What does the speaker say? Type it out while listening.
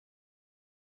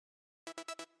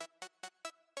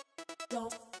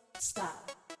don't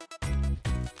stop.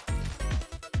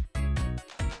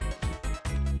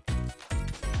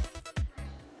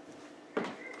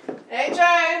 Hey,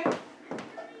 Jay.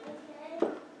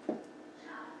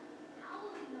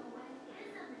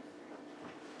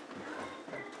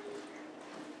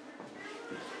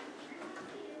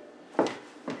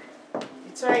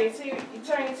 You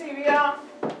turn your TV off?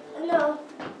 No.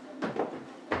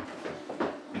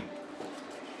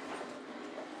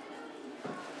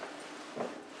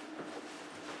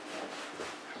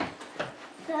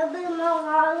 There'll be more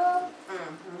hollow.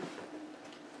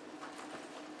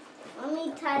 Let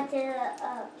me tighten it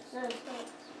up so it don't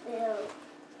spill.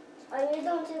 Are you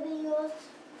going to be yours?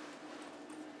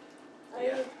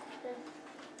 Yeah.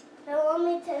 I want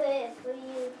me to do it for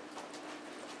you.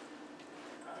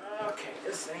 Okay,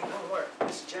 this ain't gonna work.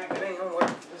 This jacket ain't gonna work.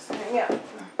 Just hang out.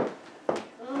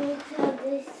 Let me tell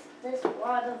this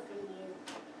water for you.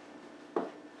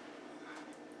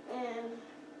 And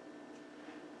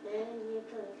then you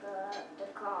can go out the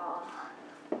car.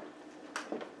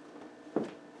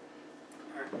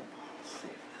 Alright, let's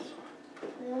see this one.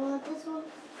 You want this one?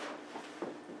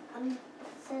 I'm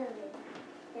silly.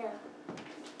 Yeah.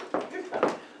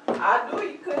 I knew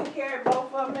you couldn't carry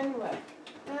both of them anyway.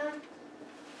 Huh?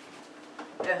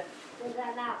 Yeah. Because I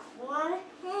got one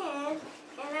hand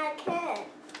and I can.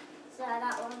 So I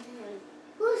got one hand.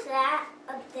 Who's that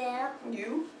up there?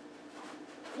 You?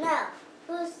 No.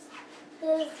 Who's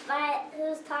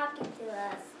talking to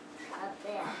us up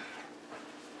there?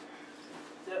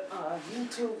 The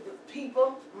YouTube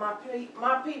people, my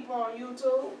people on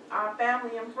YouTube, our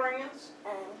family and friends.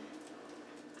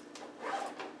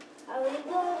 Are we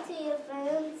going to your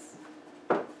friends?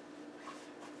 That's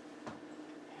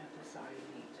all you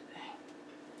need today.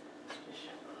 Just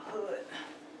your hood.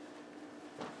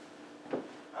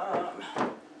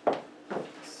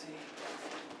 Let's see.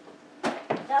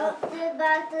 Don't forget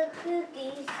about the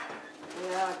cookies.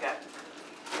 Yeah, I got the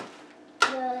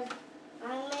Because I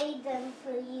made them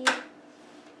for you.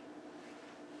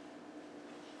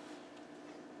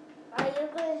 Are you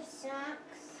going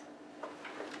snacks?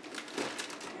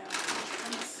 Yeah,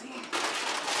 let's see.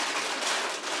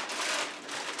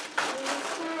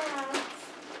 Snacks.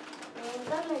 I'm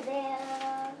gonna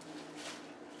there.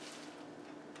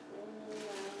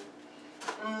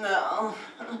 No.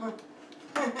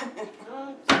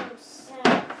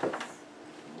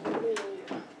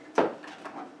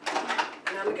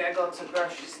 Now we gotta go to the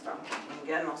grocery store. We ain't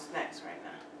got no snacks right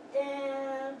now.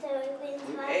 Then We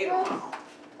ate them all.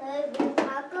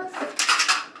 tacos.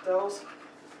 Those.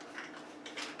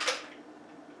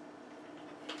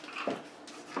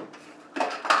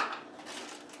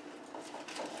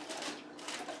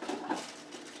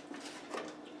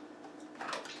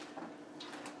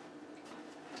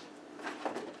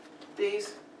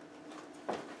 These.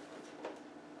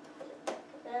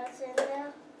 That's in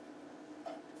there.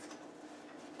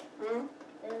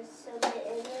 There's some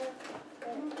in there.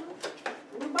 In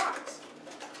the box.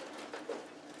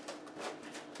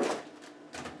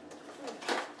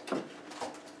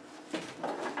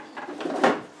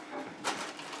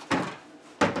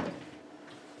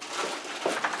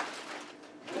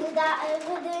 You got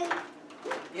everything?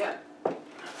 Yeah. I'm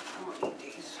gonna eat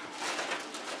these.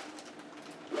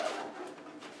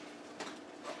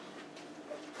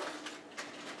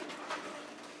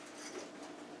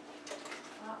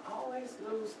 I always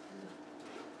lose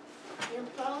Your the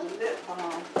phone? lip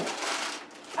balm.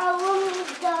 I want me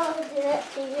to go do it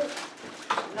for you.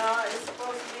 No, it's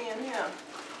supposed to be in here.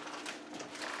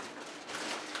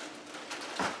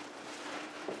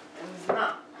 And it's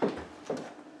not.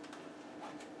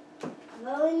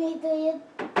 But we need to eat.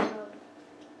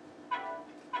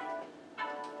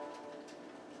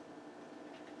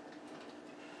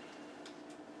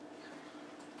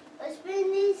 Let's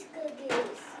bring these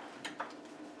cookies.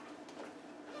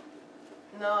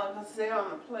 No, because they're on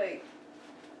the plate.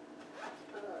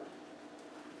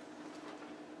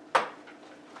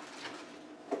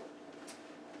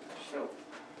 Shoot.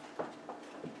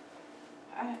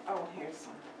 Oh, here's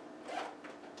some.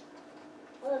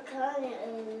 What kind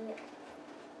is it?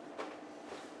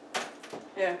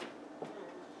 Here.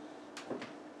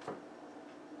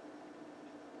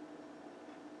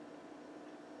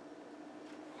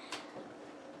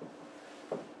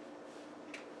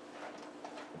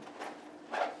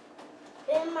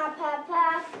 In my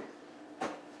backpack.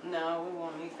 No, we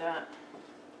won't need that.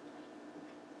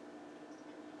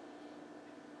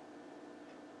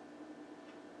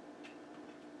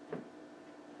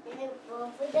 And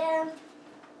both of them.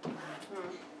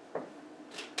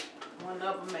 One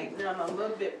of them make them a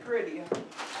little bit prettier.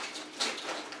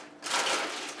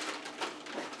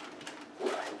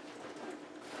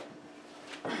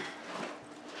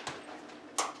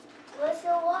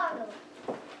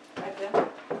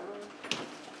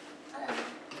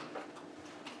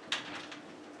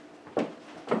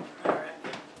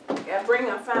 Yeah, bring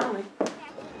our family.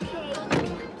 Cake.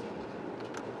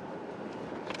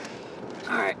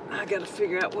 Alright, I gotta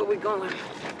figure out where we're going.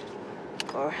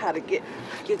 Or how to get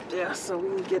there so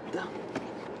we can get the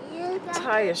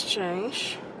tires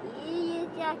changed. You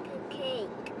got a cake.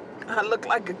 I look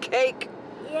like a cake.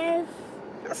 Yes.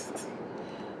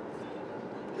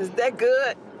 Is that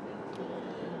good?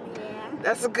 Yeah.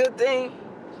 That's a good thing.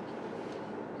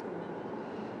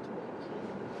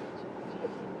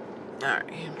 Alright,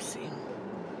 let me see.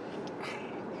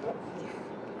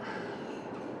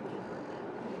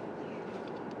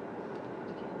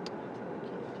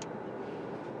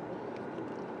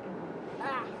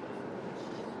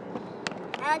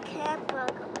 I can't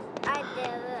book. I did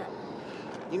it.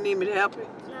 You need me to help you?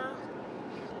 No.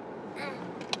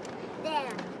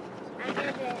 There. I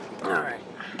did it. Alright.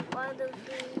 One of these,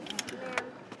 ma'am.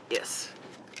 Yes.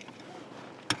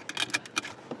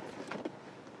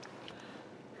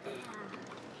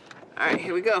 Alright,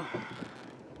 here we go.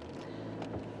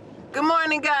 Good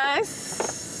morning,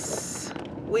 guys.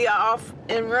 We are off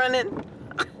and running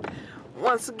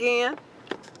once again.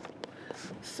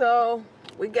 So,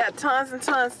 we got tons and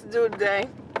tons to do today.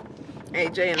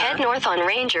 AJ and Head north on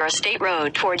Ranger State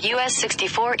Road toward US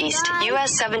 64 East,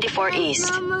 US 74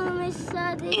 East.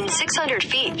 In 600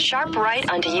 feet, sharp right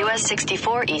onto US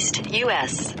 64 East,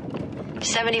 US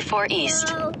 74 East.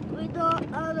 So we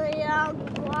don't allow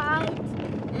white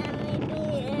and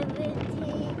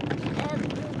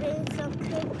everything some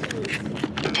cookies.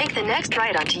 Take the next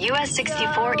right onto US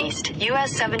 64 East,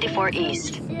 US 74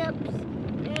 East. Chips,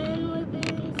 and we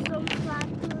bring some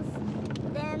crackers,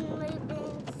 then we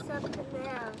bring something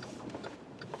else.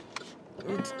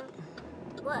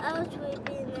 What else we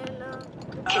bring in?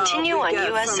 Continue on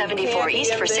US 74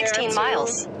 East for 16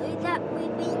 miles. We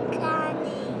bring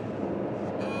candy.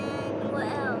 And what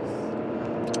else?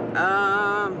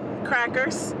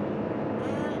 Crackers.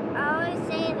 I always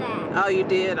say that. Oh, you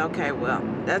did? Okay, well,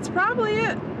 that's probably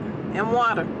it. And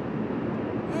water.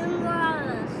 And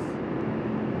waters.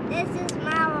 This is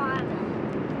my water.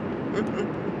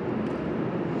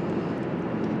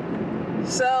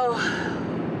 So,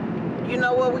 you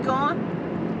know where we're going?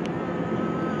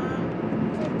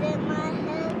 To get my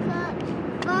hair cut.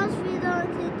 First we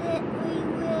don't to get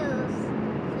wheels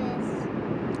first.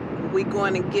 We're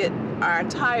going to get our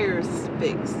tires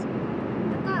fixed. I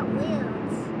got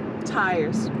wheels.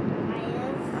 Tires.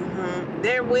 Tires.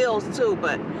 They're wheels too,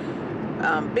 but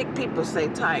big people say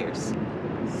tires.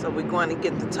 So we're going to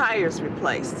get the tires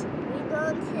replaced. We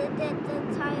don't to get the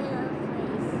tire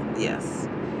place. Yes.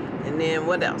 And then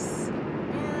what else?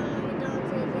 And we don't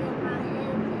to get my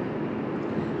hair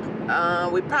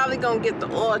cut. We probably going to get the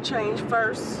oil change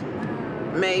first.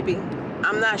 Maybe.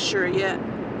 I'm not sure yet.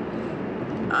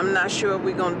 I'm not sure if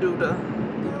we're going to do the...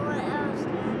 Then what else,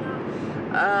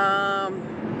 Nana?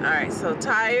 Alright, so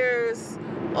tires,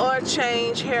 oil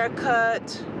change,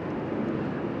 haircut,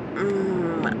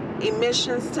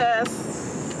 emissions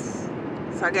tests.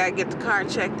 So I gotta get the car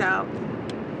checked out.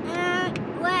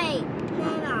 Wait,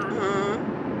 Nana.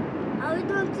 Are we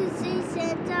going to see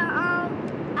Santa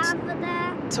after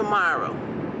that? Tomorrow.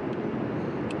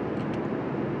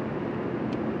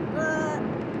 But,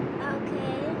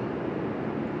 okay.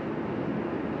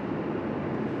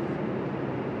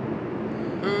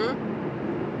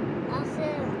 That's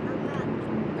it.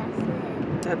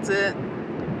 That's it?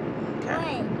 Okay.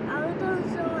 Wait, are we doing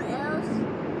someone else?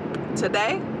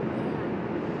 Today?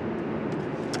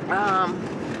 Yeah.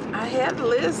 I had a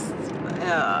list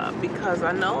because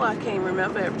I know I can't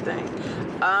remember everything.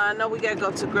 I know we gotta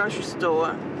go to the grocery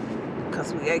store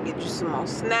because we gotta get you some more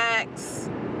snacks.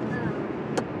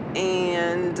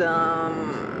 And I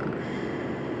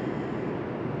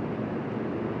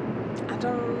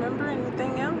don't remember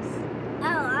anything else. Oh,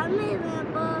 I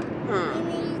remember. We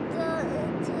need to go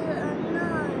to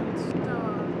another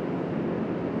store.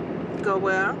 Go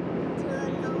where? To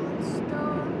another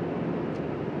store.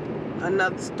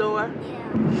 Another store? Yeah.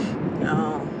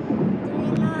 Oh. Do we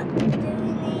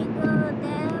need to go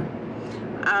there?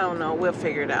 I don't know. We'll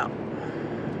figure it out.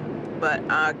 But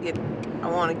I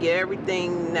want to get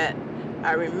everything that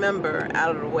I remember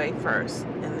out of the way first,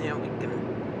 and then we can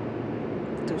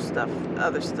do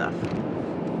other stuff.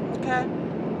 Okay?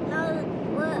 No,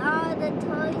 where are the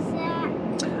toys at?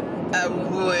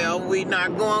 Well, we're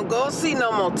not going to go see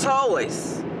no more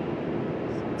toys.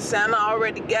 Santa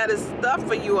already got his stuff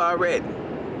for you already.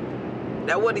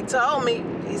 That's what he told me.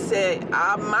 He said,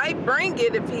 I might bring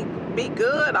it if he be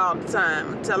good all the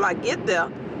time until I get there.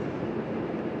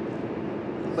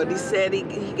 But he said he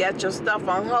got your stuff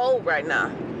on hold right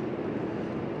now.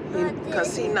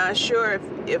 Because he's not sure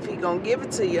if he gonna give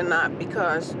it to you or not,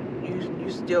 because you you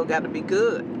still got to be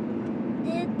good.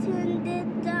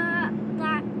 Did that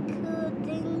cool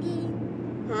thingy?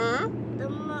 The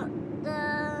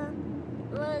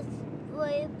was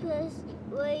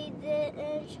where you did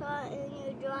and shot and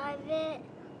you drive it?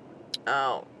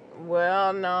 Oh,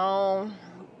 well, no.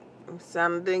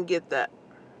 Santa didn't get that.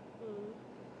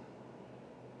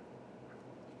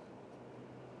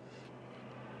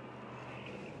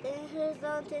 And who's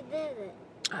on to did it?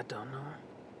 I don't know.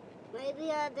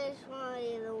 Maybe I just want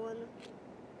either one.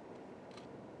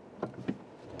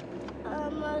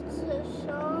 To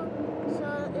show, so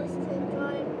it's to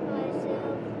drive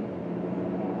myself.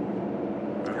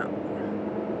 No.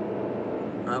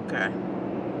 Okay.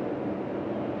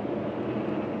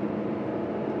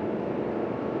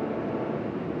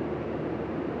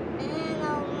 And I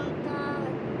want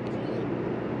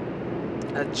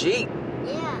A Jeep?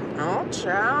 Yeah. Oh,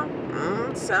 child.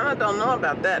 Santa don't know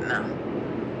about that now.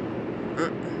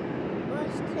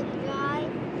 What's to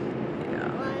drive? Yeah.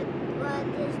 What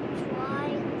just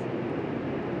tried?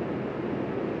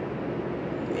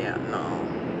 Yeah, no.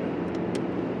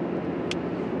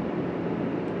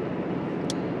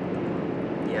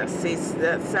 Yeah, see,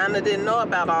 that Santa didn't know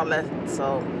about all that,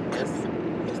 so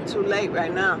it's too late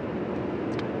right now.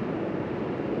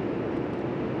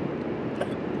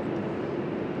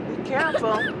 Be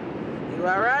careful. You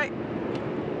all right?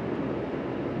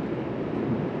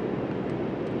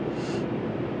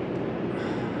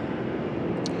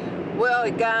 Well,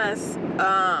 guys,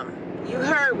 you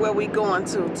heard where we going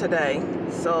to today,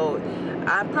 so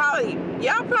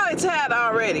y'all probably tired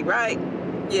already, right?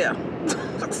 Yeah.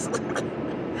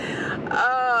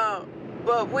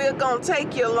 But we're gonna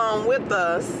take you along with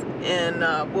us,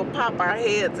 and we'll pop our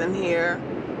heads in here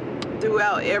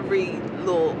throughout every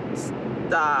little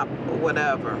stop or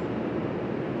whatever.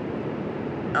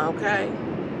 Okay?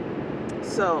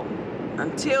 So,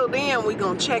 until then, we're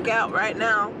gonna check out right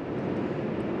now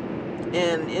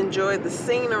and enjoy the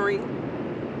scenery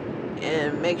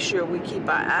and make sure we keep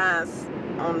our eyes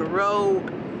on the road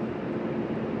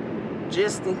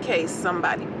just in case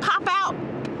somebody pop out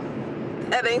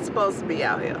that ain't supposed to be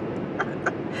out here.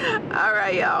 All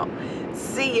right, y'all.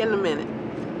 See you in a minute.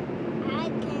 I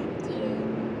can't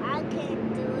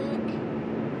do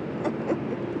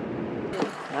it.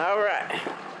 All right.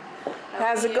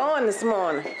 How's it going this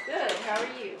morning? Good. How are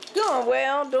you? Doing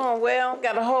well, doing well.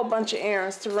 Got a whole bunch of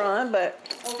errands to run, but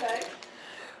Okay.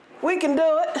 we can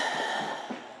do it.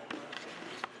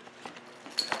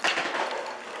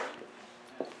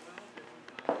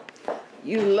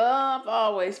 You love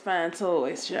always find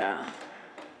toys, y'all.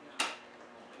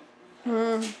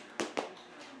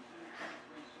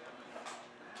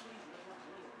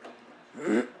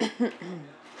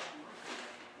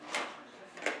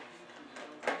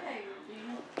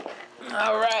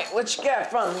 All right, what you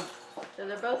got for me? So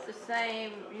they're both the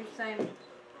same, same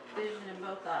vision in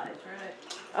both eyes, right?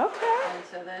 Okay. And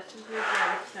so that's just your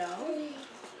gemstone.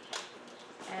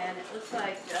 And it looks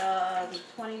like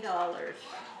 $20.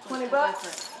 20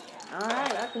 bucks? All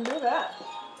right, I can do that.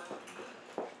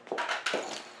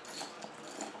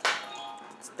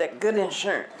 It's that good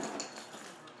insurance.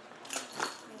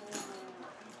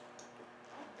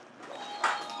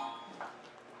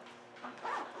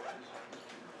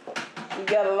 You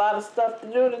got a lot of stuff to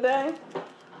do today?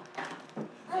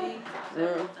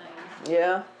 Several things.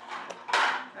 Yeah.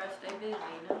 Try to stay busy, you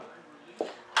know?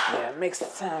 Yeah, it makes the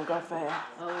time go fast.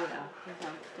 Oh yeah. Because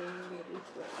I'm staying busy.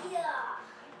 Yeah.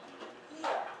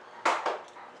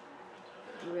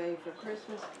 You ready for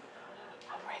Christmas?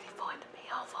 I'm ready for it to be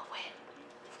over with.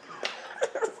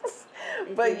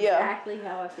 It's But yeah. exactly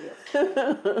how I feel.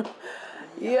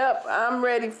 Yep, I'm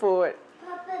ready for it.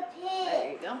 Papa There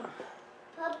Pig. you go.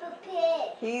 Papa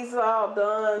Pig. He's all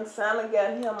done. Santa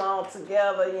got him all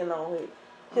together. You know,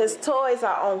 his toys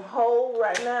are on hold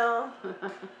right now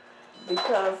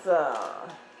because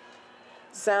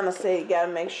Santa said he got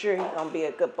to make sure he's going to be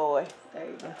a good boy There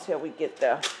you go. until we get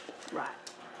there. Right.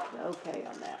 Okay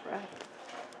on that, right?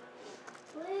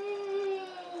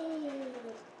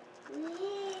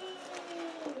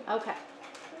 Okay.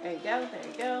 There you go. There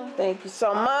you go. Thank you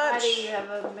so much. Alrighty, you have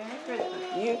a Merry Christmas.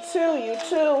 You too, you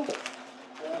too.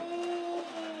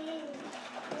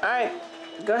 All right,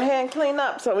 go ahead and clean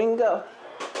up so we can go.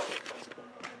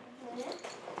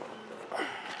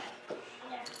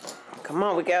 Come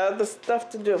on, we got other stuff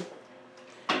to do.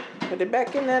 Put it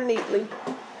back in there neatly.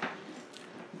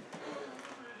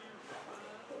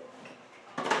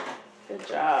 Good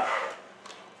job.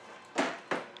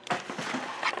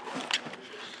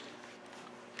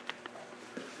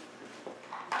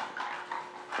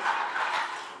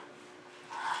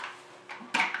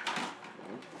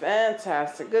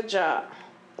 Fantastic. Good job.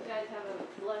 You guys have a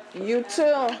blessed You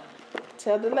too.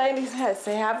 Tell the ladies,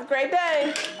 say have a great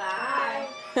day. Bye.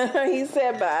 He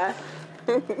said bye.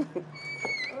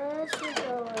 Where is she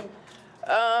going?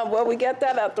 Well, we got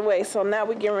that out the way, so now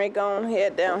we getting ready to go on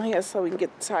head down here so we can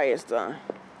get the tires done.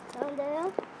 Down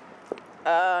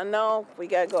there? No, we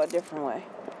gotta go a different way.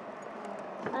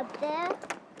 Up there?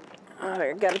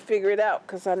 I gotta figure it out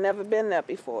because I've never been there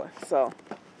before, so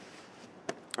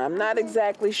I'm not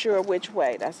exactly sure which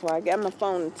way. That's why I got my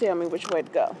phone to tell me which way to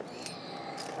go.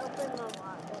 Open my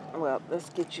wallet. Well, let's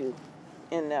get you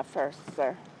in there first,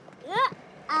 sir. Yeah.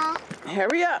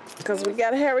 Hurry up, because we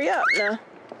gotta hurry up now.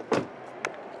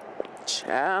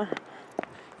 Child.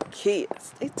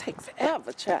 Kids, they take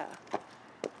forever, child.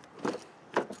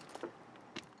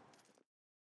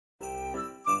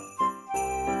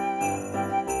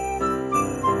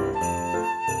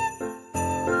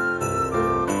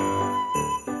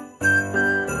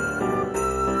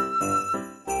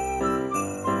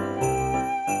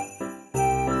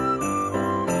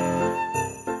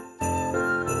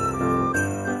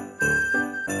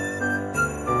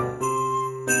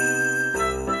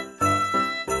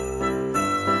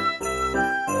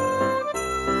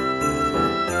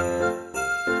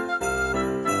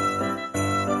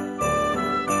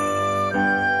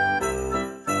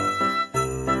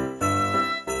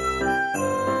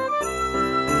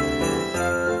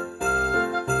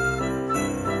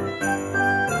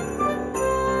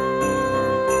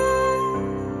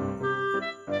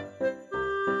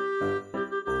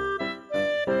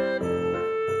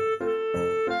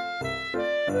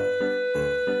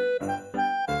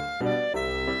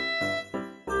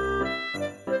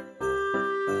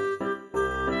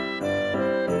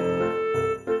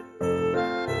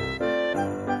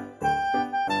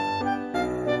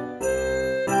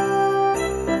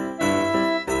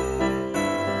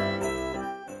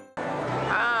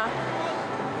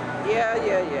 Yeah.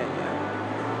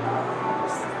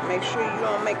 Just make sure you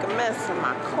don't make a mess of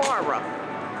my car up.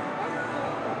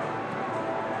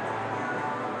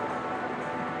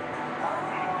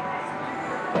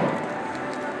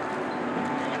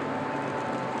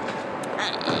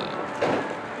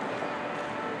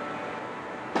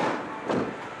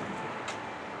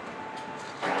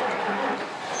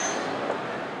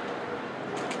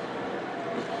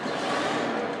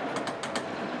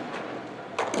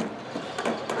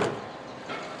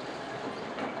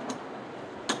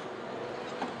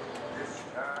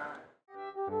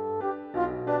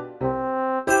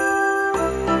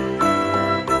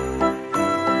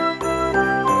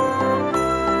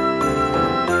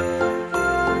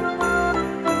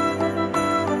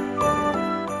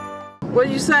 What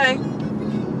did you say?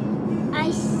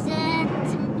 I said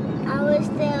I wish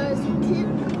there was 2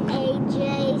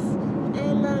 AJs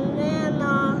and a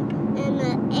Nana and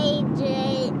an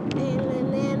AJ and a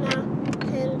Nana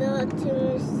can go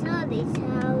to Sally's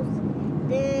house.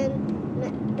 Then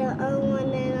the other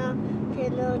one Nana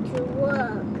can go to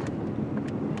work.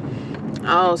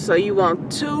 Oh, so you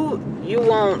want two? You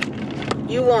want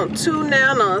 2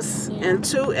 Nanas and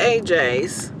 2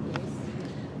 AJs.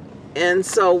 And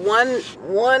so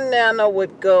one Nana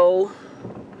would go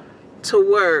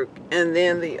to work, and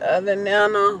then the other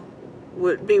Nana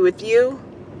would be with you,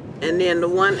 and then the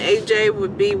one AJ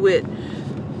would be with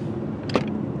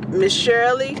Miss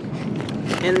Shirley,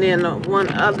 and then the one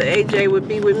other AJ would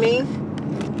be with me.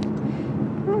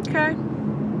 Okay,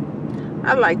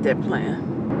 I like that plan.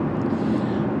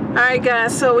 All right,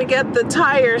 guys. So we got the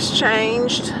tires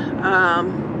changed.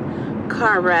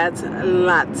 Car rides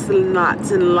lots and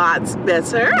lots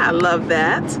better. I love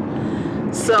that.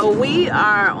 So we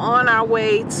are on our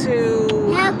way to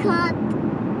Haircut.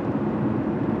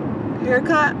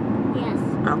 Haircut? Yes.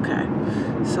 Okay.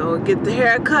 So we'll get the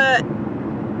haircut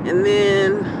and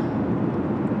then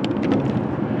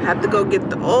have to go get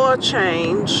the oil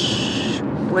change.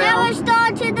 Well, Then we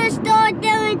start to the store,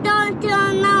 then we go to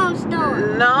another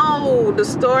store. no, the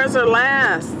stores are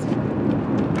last.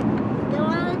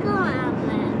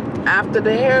 After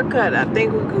the haircut, I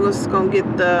think we're just gonna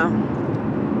get the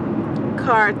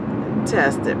car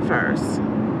tested first.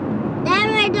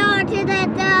 Then we go to the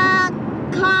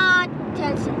car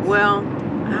test. Well,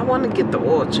 I want to get the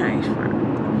oil change first.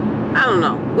 I don't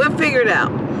know. We'll figure it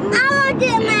out. I want to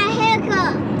get my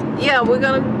haircut. Yeah, we're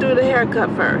gonna do the haircut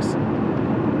first.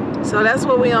 So that's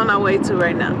what we're on our way to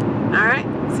right now. All right.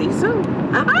 See you soon.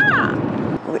 Aha!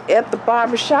 We're at the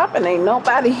barber shop and ain't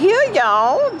nobody here,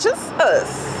 y'all. Just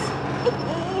us.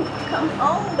 Come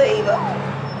on, baby.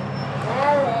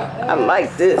 I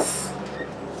like this.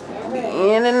 Be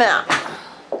in and out.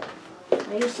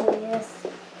 Are you serious?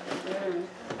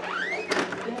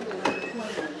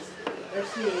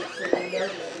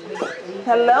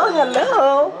 Hello,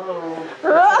 hello.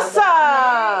 Rosa!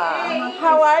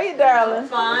 How are you, darling?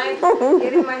 Fine.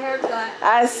 Getting my hair cut.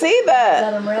 I see that.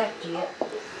 Got them wrapped yet.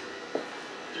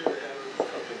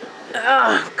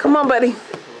 Come on, buddy.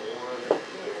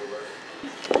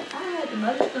 I had the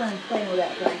most fun playing with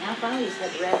that thing. I finally just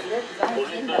had to wrap it up because I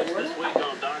ain't in there with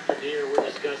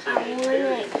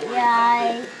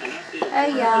Yay. Hey,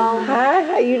 y'all. Hi,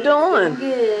 how you doing?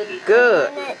 Good. Good.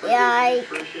 Yay.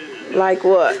 Like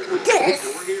what? This.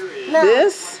 No.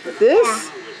 This? This?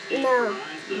 No.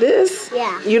 This?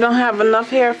 Yeah. You don't have enough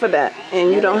hair for that,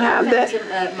 and you don't have that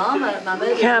Mama, my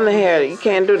mother. kind of hair. You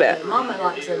can't do that. Mama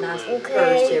likes a nice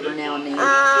purse every now and then.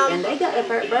 And they got a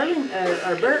Bert, I mean,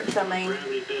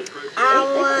 they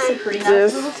some pretty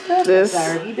nice little stuff this.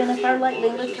 there. Have you been up there lately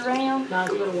and looked around? Not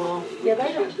a little while. Yeah,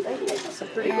 they got some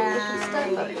pretty good looking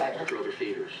stuff up there.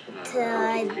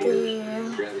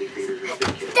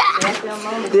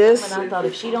 This. I thought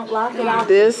if she don't like it, I'll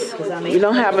This, you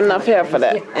don't have enough hair for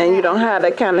that, and you don't have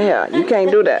that kind of hair. You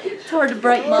can't do that. It's hard to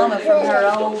break Mama from her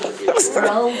old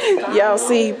style. Y'all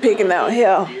see he picking out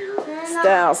hair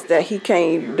styles that he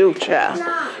can't even do, child.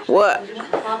 What?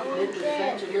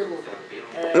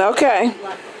 Okay.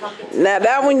 Now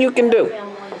that one you can do.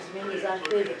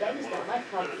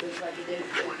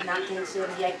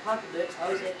 1978 pocketbooks. I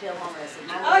always have to tell Mama, I said,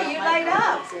 Oh, you laid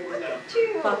up.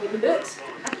 Pocketbooks.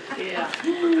 Yeah.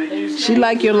 She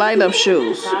like your light up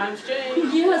shoes. Times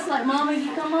change. Yeah, it's like, Mama,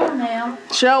 you come on now.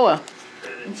 Show her.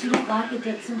 And she don't like it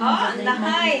that sometimes Oh, they make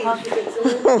nice. pocketbooks a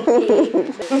little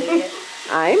big.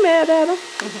 I ain't mad at her.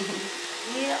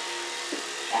 Yeah.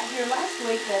 Out here last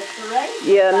week, that's parade.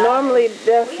 Yeah, normally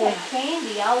that's We had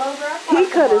candy all over our he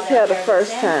cut his hair the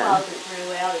first time.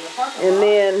 And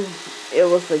then it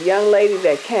was a young lady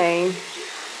that came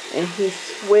and he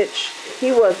switched.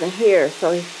 He wasn't here,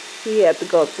 so he had to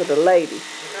go to the lady.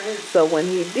 So when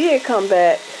he did come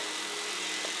back,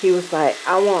 he was like,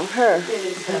 I want her.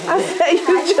 I said,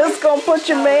 you just gonna put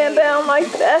your man down like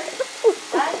that?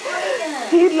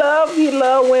 He loved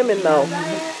women though.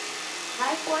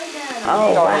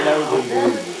 Oh, wow.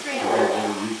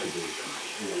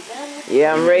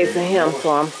 Yeah, I'm raising him, so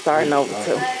I'm starting over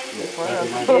too.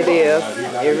 It is.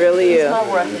 It really is.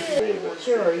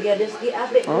 Sure, yeah, just get,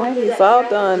 I bet Oh, he's all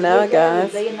done now,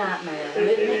 guys. be a nightmare,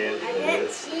 wouldn't it? I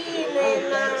didn't see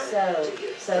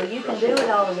it. So you can do it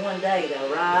all in one day though,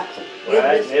 right?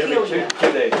 Well, It'll just it'll kill be you.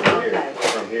 2 days from here. Okay.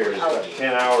 From here, it's about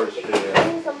 10 hours to.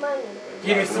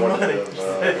 Give me some money.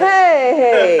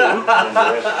 Hey,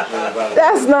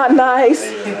 that's not nice.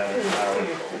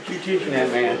 You teaching that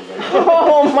man?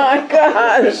 Oh my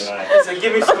gosh. So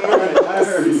give me some money.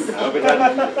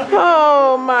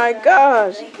 Oh my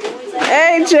gosh.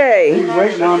 AJ,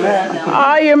 Waiting on that.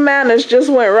 all your manners just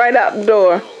went right out the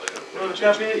door.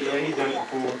 Yeah, he done it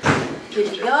before.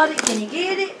 If you got it, can you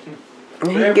get it?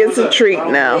 He gets a treat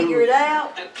now. Figure it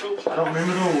out. I don't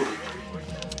remember the order.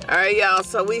 All right, y'all.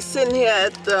 So we sitting here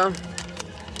at the.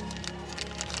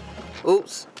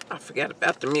 Oops, I forgot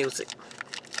about the music.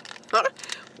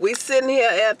 We sitting here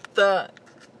at the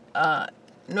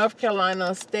North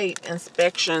Carolina State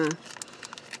Inspection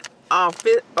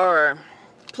office or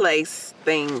place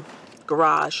thing,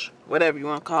 garage, whatever you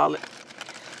want to call it.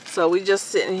 So we just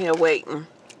sitting here waiting.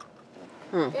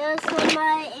 There's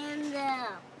somebody in there.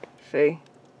 See?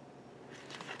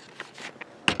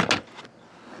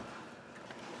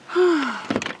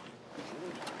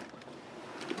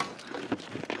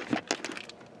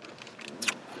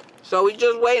 So we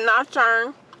just waiting our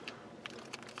turn.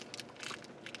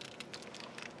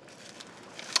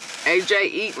 AJ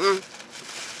eating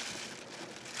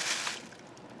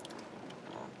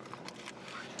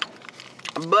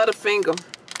Butterfinger.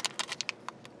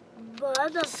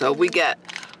 So we got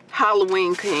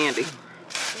Halloween candy.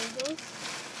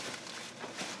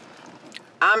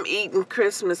 I'm eating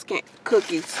Christmas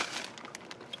cookies.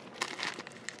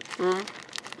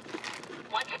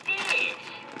 What's this?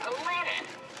 A letter.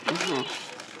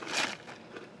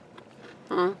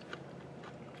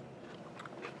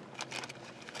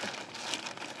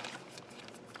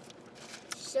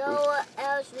 So what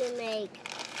else we make?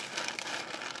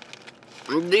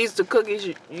 These the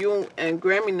cookies you and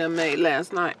Grammy them made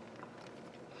last night.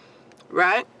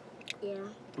 Right? Yeah.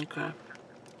 Okay.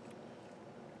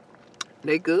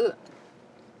 They good.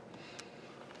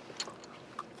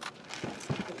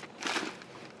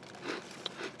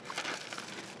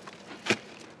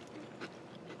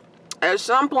 At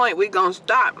some point, we're going to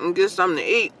stop and get something to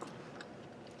eat.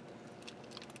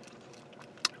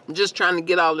 I'm just trying to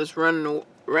get all this running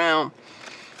around,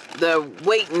 the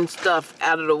waiting stuff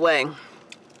out of the way.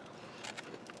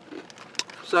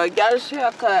 So he got his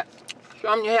haircut.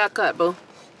 Show them your haircut, boo.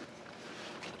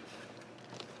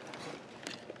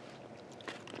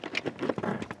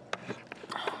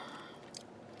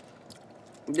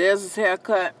 There's his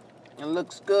haircut. It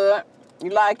looks good. You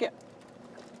like it?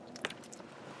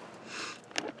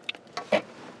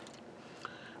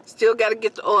 Still got to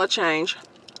get the oil change.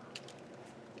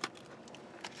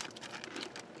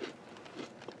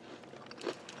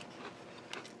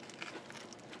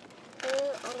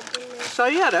 So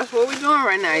yeah, that's what we're doing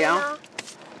right now, y'all.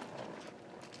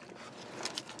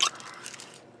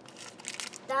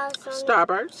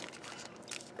 Starburst.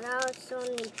 That was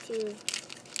only 2.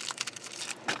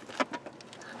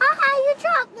 Ah, you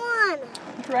dropped one.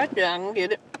 It's right there. I can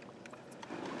get it.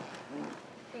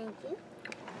 Thank you.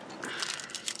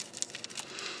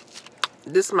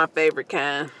 This is my favorite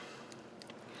kind.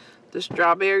 The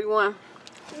strawberry one.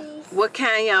 Please. What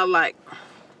kind y'all like?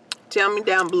 Tell me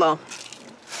down below.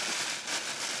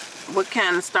 What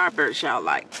kind of Starburst y'all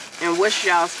like? And what's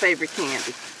y'all's favorite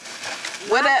candy?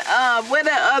 Where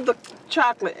that other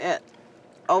chocolate at?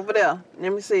 Over there.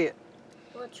 Let me see it.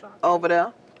 What chocolate? Over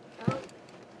there.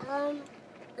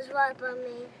 It's right by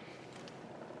me.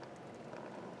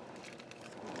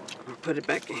 Put it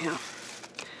back in here.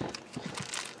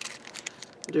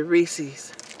 The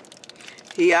Reese's.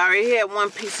 He already had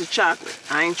one piece of chocolate.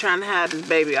 I ain't trying to hide this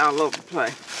baby all over the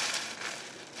place.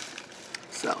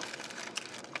 So,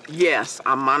 yes,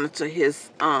 I monitor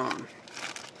his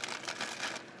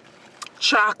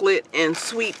chocolate and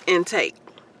sweet intake.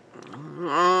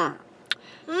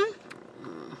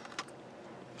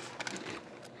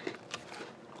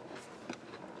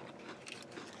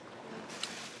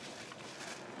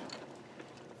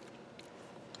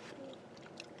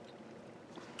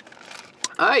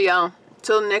 Alright, y'all.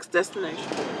 Till the next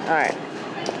destination. Alright.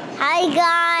 Hi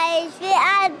guys, we're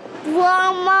at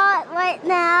Walmart right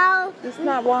now. It's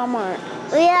not Walmart.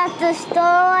 We're at the store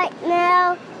right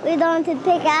now. We're going to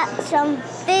pick out some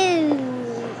food.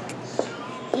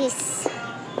 Yes.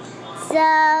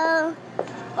 So,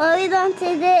 are we going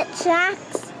to get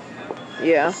snacks?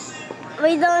 Yeah.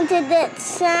 We're going to get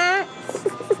snacks.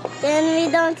 Then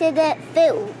we're going to get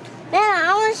food. Then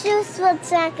I want to choose what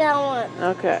snack I want.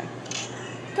 Okay.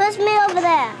 Push me over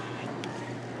there.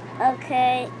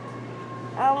 Okay.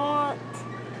 I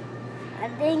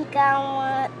think I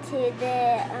want to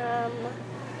get,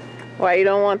 Why you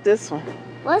don't want this one?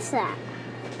 what's that?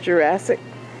 Jurassic.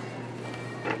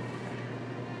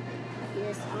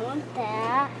 Yes, I want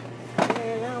that.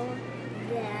 And I want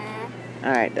that.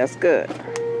 Alright, that's good.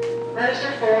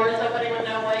 Register 4, is somebody with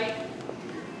no weight?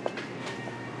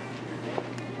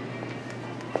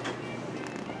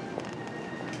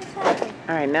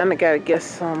 Alright, now I gotta get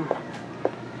some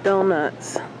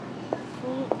donuts.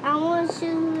 I want to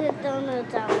choose the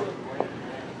donuts I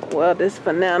want. Well, this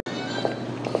for now.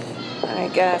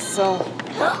 Alright, guys, so.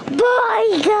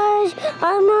 Bye, guys.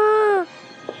 I'm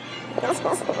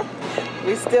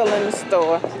We still in the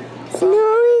store. No,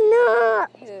 we're not.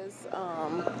 His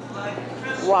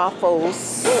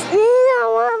waffles. I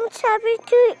want something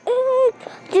to eat.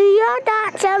 Do you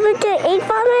got something to eat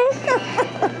for me?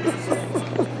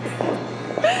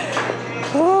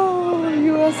 Oh,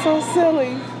 you are so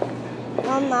silly.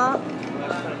 I'm not.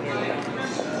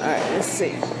 Alright, let's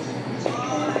see. I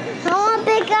want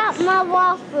to pick up my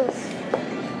waffles.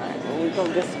 Alright, well, we're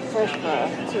gonna get some fresh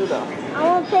fries too, though. I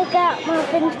want to pick up my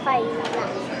french fries.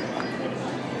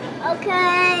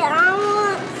 Okay, I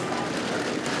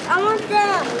want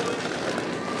them.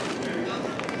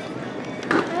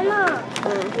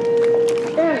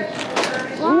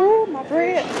 Ooh, my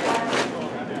bread.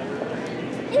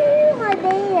 Ew, my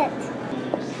bread.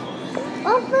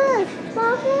 Waffles.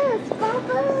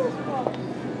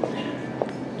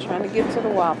 Trying to get to the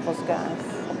waffles, guys.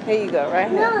 Here you go, right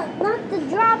here. No, not the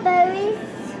strawberries.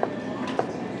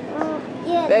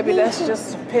 Yeah, Baby, these that's are-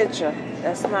 just a picture.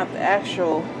 That's not the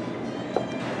actual.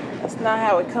 That's not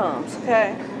how it comes,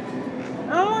 okay?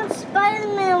 I want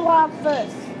Spider-Man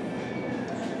waffles.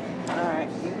 Alright,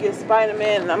 you get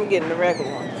Spider-Man and I'm getting the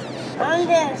regular one. I'm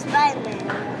getting Spider-Man.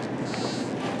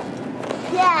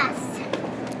 Yes.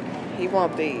 He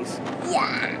want these.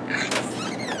 Yes.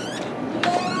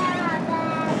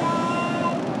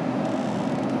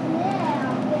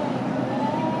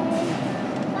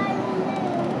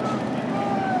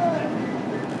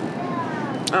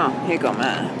 Oh, here go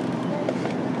mine.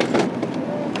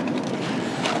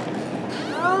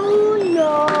 Oh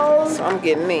no. So I'm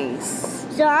getting these.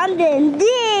 So I'm getting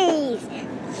these.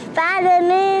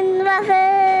 Spider-Man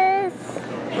waffles.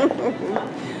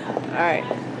 Alright.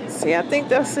 See, I think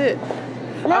that's it.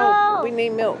 No. Oh, we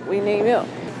need milk. We need milk.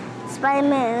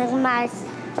 Spider-Man is my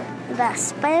That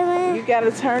Spider-Man? You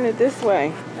gotta turn it this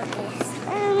way. Okay,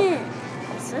 Spider-Man.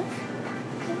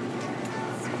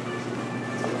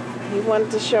 He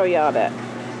wanted to show y'all that.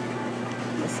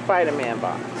 The Spider-Man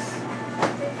box.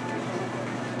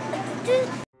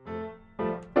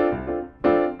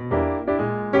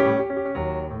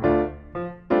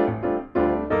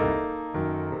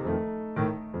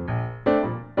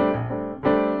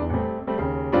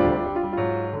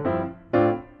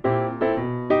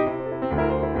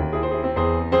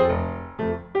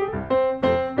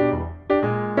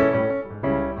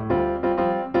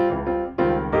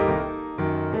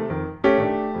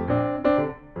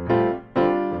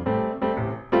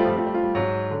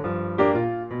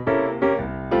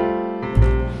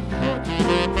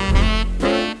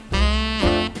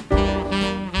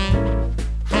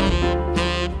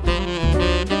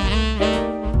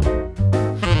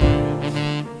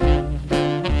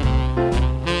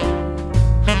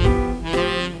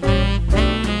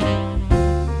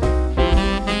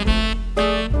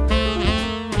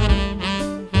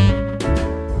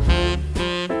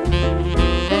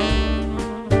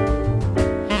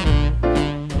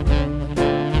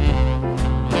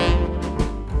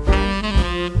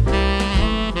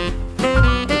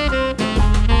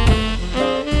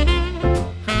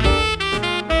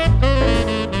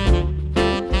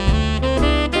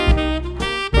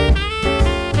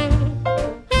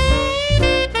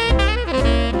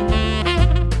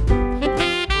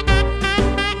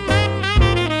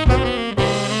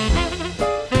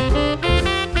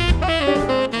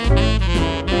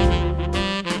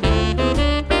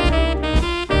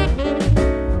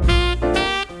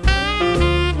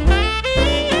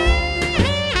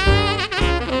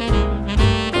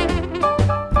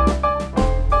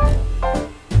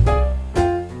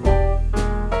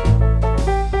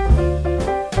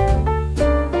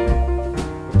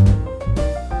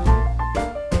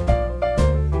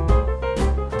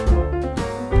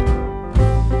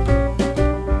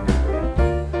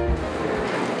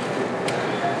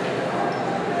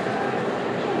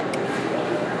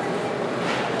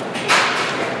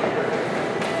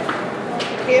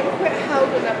 Kim, quit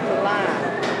holding up the line.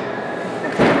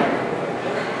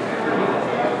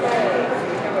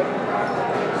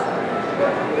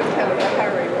 We'll tell her to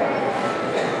hurry, right?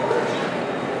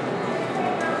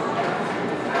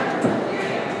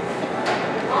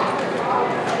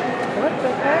 What the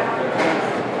heck?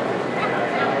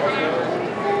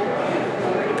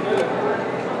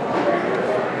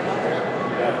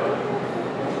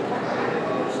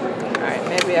 Alright,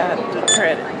 maybe I have to do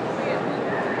credit.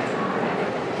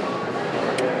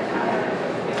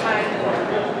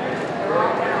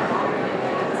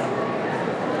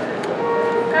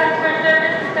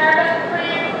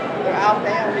 Out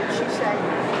there, what did she say?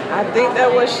 I think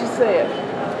that's what she said.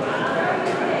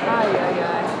 Ay, ay,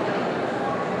 ay.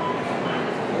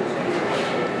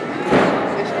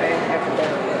 This man have to go.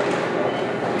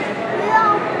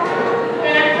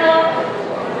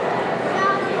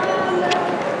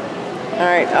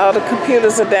 Alright, all the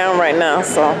computers are down right now,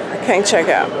 so I can't check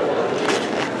out.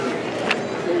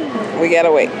 We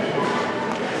gotta wait.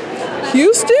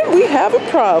 Houston, we have a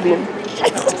problem.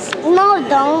 No,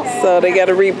 don't. So they got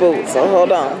to reboot, so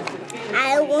hold on.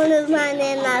 I wanted my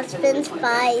Nana's French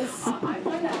fries.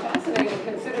 Fascinating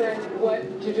considering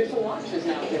what Judicial Watch is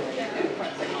now doing and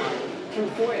pressing on through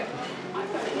FOIA. I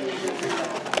thought it was just we're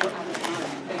out of time.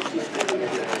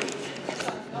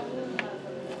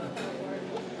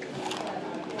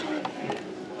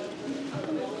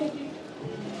 Thank you.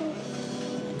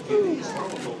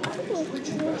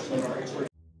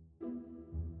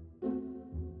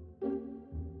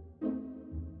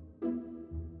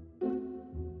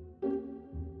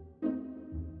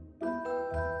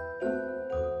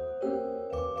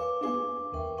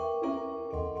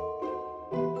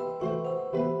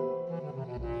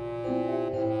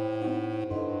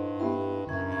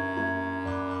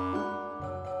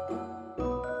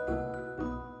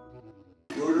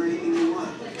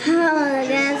 Oh, the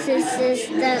gas is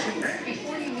stuck.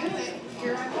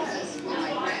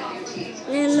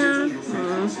 Nana,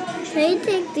 can you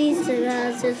take these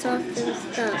cigars? It's often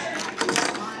stuck.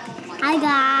 Hi,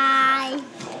 guys.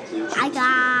 Hi,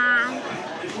 guys.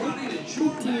 You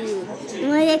want to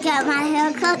look at my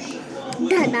haircut?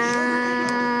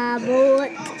 Ta-da, boy.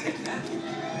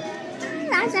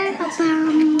 That's our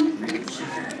bum.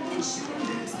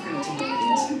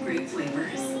 Great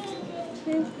flavors.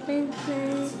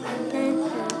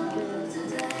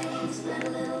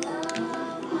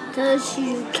 Because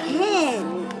you can.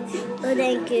 Oh,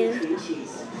 thank you.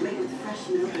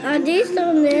 Are these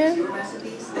on there?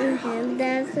 Hand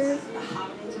dances.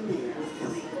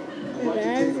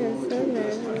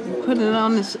 Put it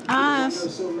on his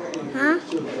eyes. Huh?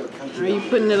 Are you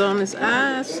putting it on his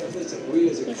eyes?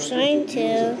 I'm trying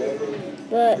to,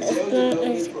 but it's not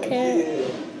as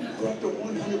good.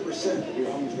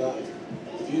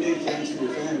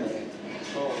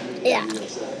 Yeah.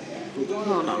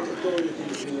 Hold on.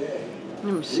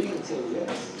 Let me see.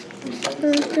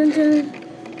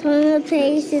 Turn the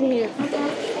page and you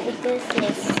with this.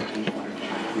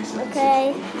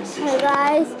 Okay. Hey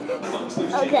guys.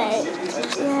 Okay.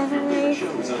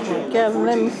 Okay,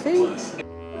 let me see.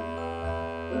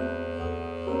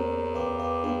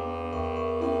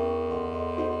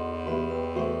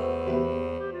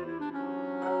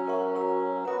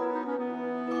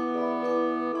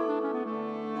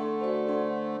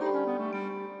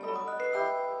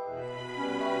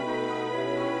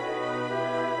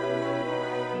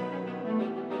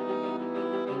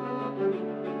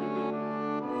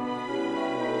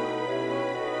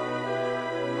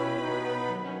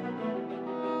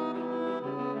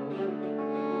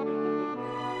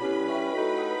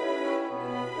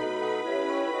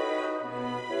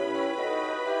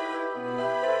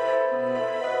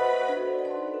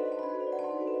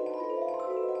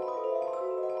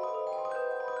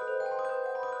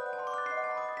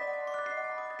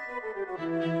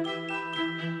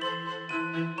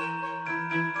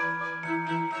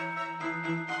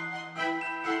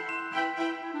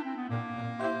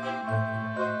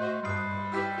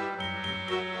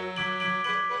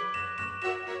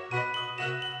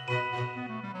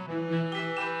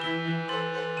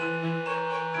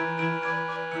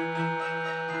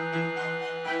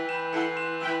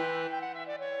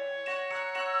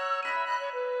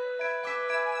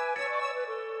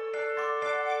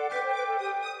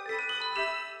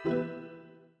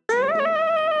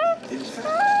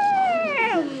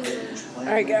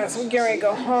 Alright guys, we're getting ready to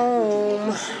go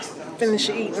home. Finish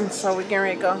eating, so we're getting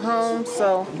ready to go home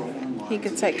so he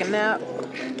can take a nap.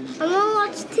 I'm gonna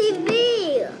watch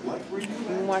TV. You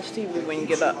can watch TV when you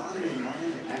get up.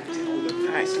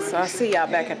 Alright, so I'll see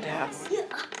y'all back at the house.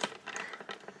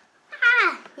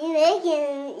 Ah,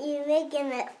 you're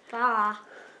making it fall.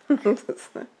 No.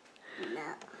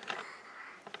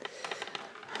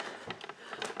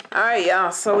 Alright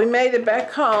y'all, so we made it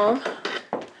back home.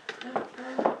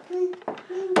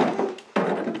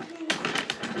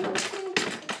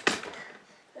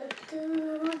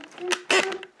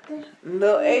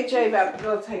 Little AJ about to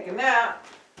go take a nap.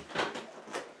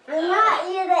 I'm not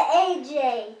either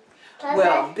AJ.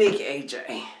 Well, big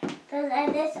AJ. Because I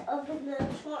just opened the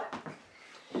trunk.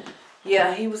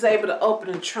 Yeah, he was able to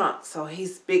open the trunk, so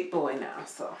he's big boy now,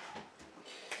 so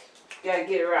gotta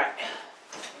get it right.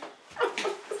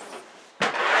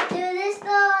 Do this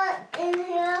go in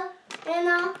here, you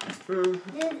know?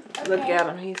 Okay. Look at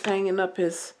him, he's hanging up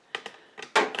his...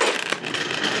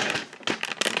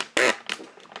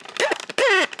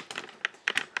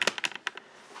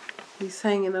 He's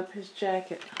hanging up his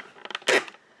jacket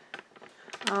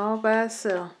all by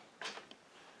himself.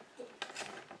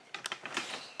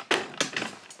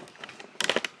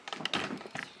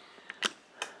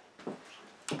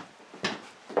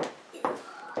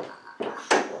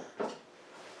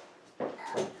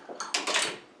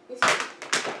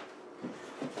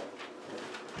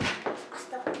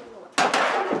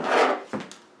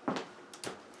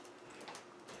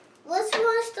 Which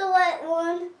one's the white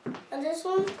one? And this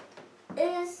one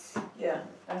is... Yeah,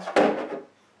 that's right.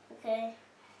 Okay.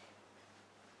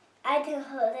 I can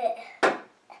hold it.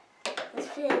 Let's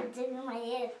put it in my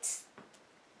hands.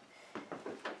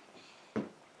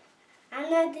 I'm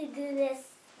going to do this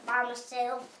by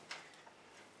myself.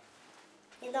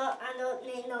 You know, I don't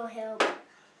need no help.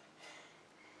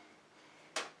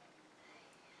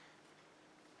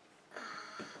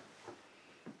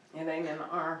 It ain't in the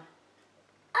arm.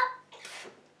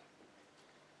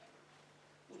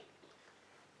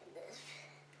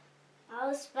 I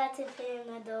was about to put it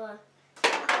in the door.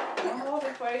 I'll hold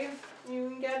it for you. You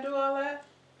ain't gotta do all that.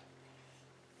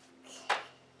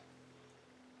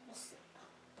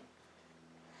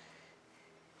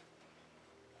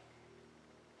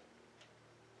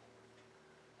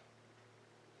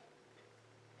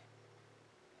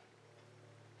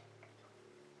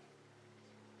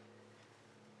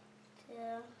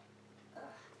 Yeah.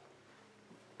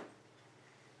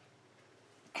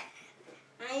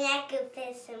 I could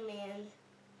fit some in.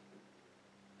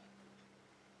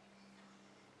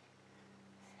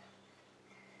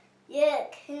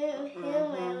 Look, human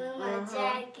with my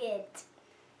jacket.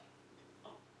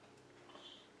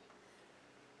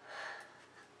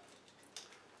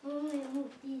 Let me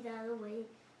move these out of the way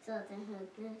so I can hurt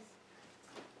this.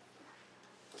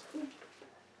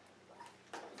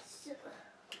 So.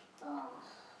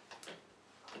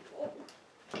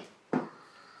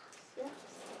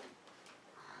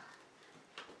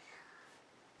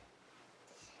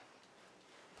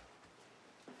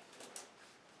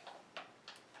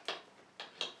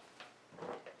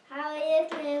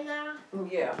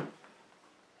 Yeah.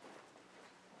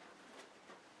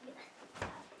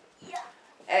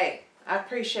 Hey, I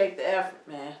appreciate the effort,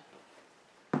 man.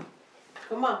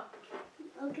 Come on.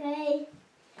 Okay.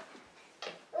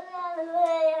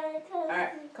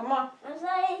 Alright, come on. I'm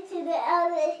sorry to the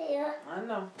other here. I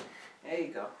know. There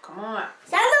you go. Come on.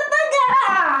 Son of a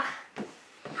gun!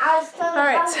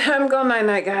 Alright, time to go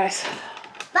night-night, guys.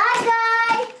 Bye,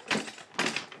 guys.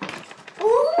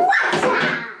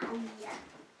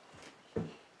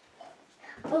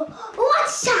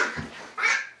 What's up? What's up?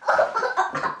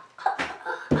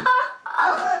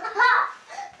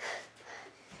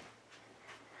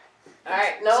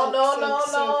 Alright, no.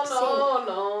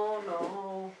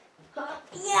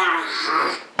 Yeah.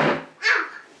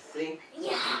 See?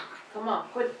 Yeah. Come on,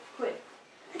 quit.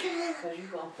 Because you're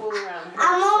going to fool around and hurt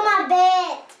I'm on my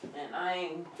bed. yourself. And I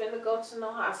ain't finna go to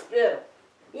no hospital.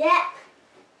 Yeah.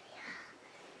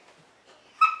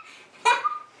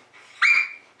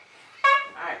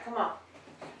 Alright, come on.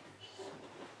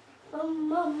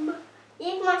 Mama,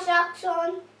 leave my socks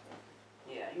on.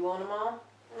 Yeah, you want them on?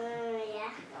 Yeah.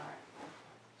 Alright.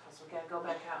 Because we got to go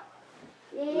back out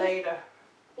Leave, later.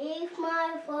 leave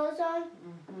my clothes on.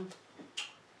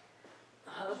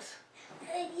 Hugs.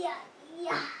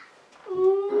 Yeah.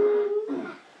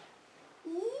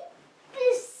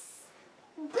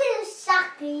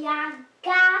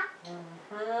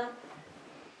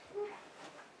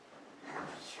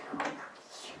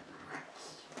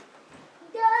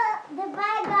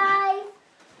 Bye, guys.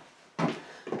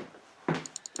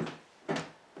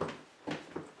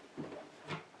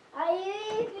 Are you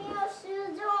leaving your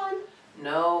shoes on?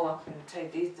 No, I'm going to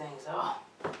take these things off.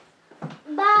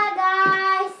 Bye, guys.